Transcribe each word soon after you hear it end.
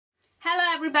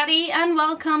everybody, and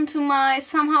welcome to my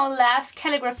somehow last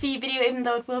calligraphy video, even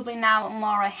though it will be now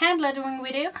more a hand lettering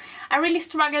video. I really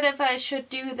struggled if I should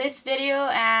do this video,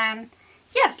 and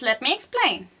yes, let me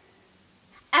explain.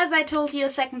 As I told you a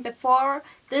second before,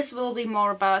 this will be more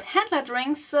about hand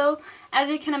lettering, so as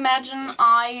you can imagine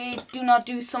I do not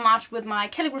do so much with my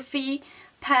calligraphy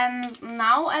pens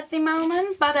now at the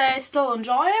moment, but I still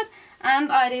enjoy it,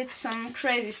 and I did some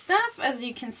crazy stuff as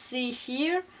you can see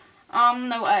here.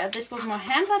 This was more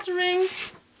hand lettering.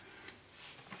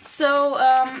 So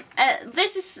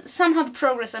this is somehow the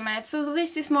progress I made. So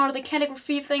this is more the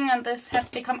calligraphy thing, and this has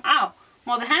become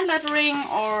more the hand lettering.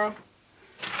 Or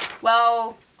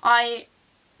well, I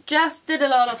just did a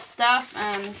lot of stuff,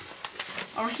 and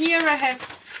over here I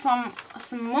have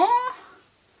some more.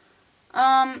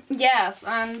 Yes,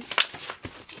 and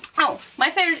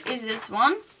my favorite is this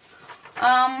one.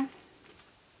 Ta-da!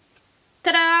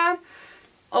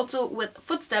 Also with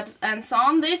footsteps and so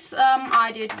on. This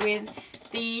I did with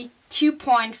the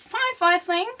 2.5, I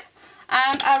think,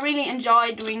 and I really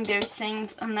enjoy doing those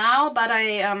things now, but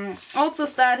I also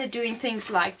started doing things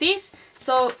like this,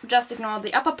 so just ignore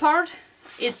the upper part.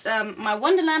 It's my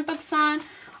Wonderland book sign,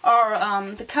 or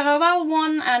the Caraval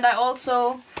one, and I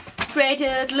also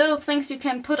created little things you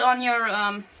can put on your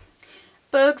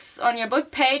books, on your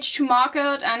book page to mark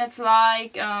it, and it's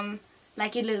like a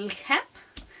little cap.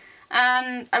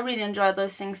 And I really enjoy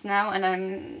those things now, and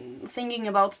I'm thinking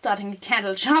about starting a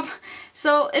candle shop.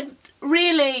 So it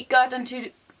really got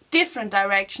into different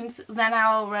directions than I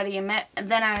already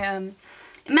imagined.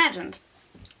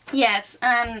 Yes,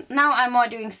 and now I'm more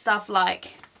doing stuff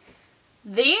like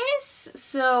this,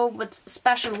 so with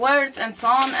special words and so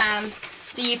on. And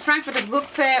the Frankfurt Book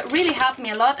Fair really helped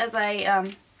me a lot, as I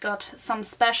got some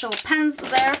special pens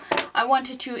there. I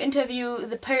wanted to interview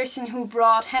the person who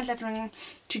brought hand lettering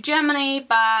to Germany,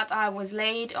 but I was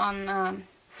late on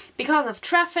because of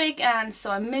traffic, and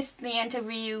so I missed the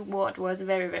interview, what was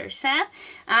very, very sad.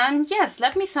 And yes,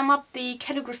 let me sum up the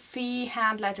calligraphy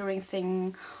hand lettering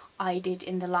thing I did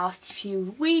in the last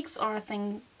few weeks, or I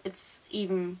think it's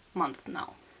even month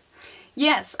now.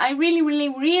 Yes, I really, really,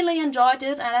 really enjoyed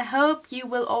it, and I hope you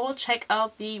will all check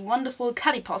out the wonderful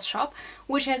Calligraphy shop,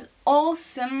 which has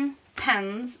awesome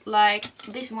pens like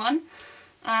this one,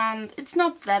 and it's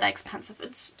not that expensive.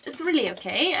 It's really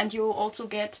okay, and you also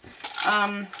get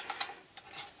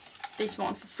this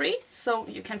one for free, so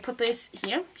you can put this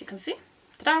here. You can see,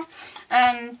 ta-da!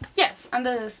 And yes, and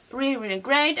this is really, really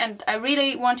great, and I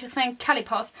really want to thank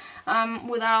Calligraphy.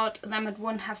 Without them, it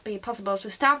wouldn't have been possible to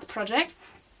start the project.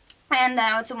 And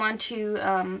I also want to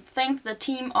thank the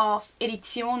team of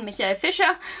Edition Michael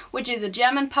Fischer, which is a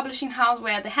German publishing house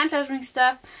where the hand lettering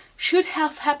stuff should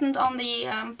have happened on the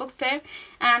book fair.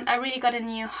 And I really got a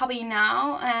new hobby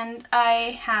now, and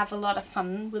I have a lot of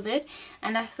fun with it.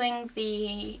 And I think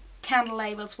the candle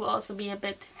labels will also be a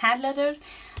bit hand lettered,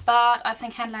 but I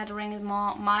think hand lettering is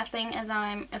more my thing, as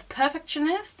I'm a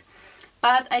perfectionist.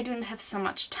 But I don't have so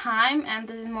much time, and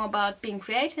this is more about being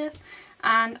creative.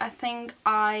 And I think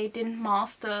I didn't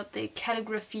master the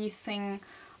calligraphy thing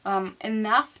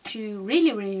enough to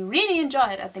really, really, really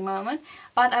enjoy it at the moment.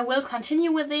 But I will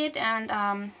continue with it, and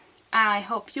I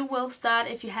hope you will start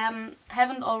if you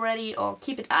haven't already, or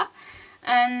keep it up.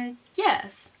 And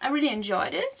yes, I really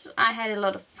enjoyed it. I had a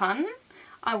lot of fun.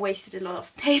 I wasted a lot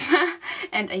of paper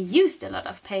and I used a lot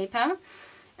of paper.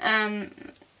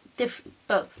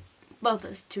 Both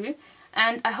those two.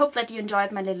 And I hope that you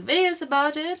enjoyed my little videos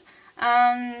about it.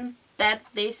 That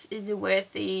this is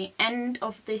worth the end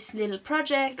of this little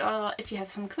project, or if you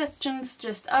have some questions,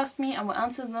 just ask me, I will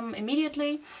answer them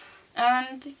immediately.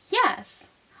 And yes,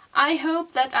 I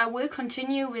hope that I will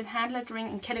continue with hand lettering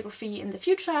and calligraphy in the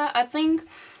future. I think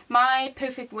my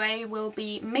perfect way will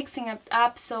be mixing it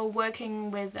up, so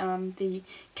working with the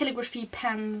calligraphy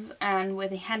pens and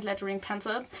with the hand lettering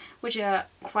pencils, which are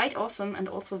quite awesome and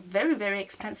also very, very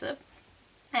expensive.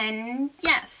 And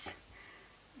yes,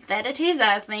 that it is,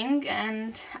 I think,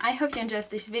 and I hope you enjoyed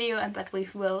this video, and that we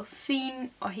will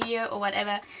see or hear or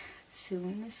whatever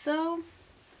soon. So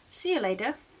see you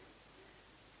later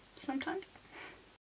sometimes.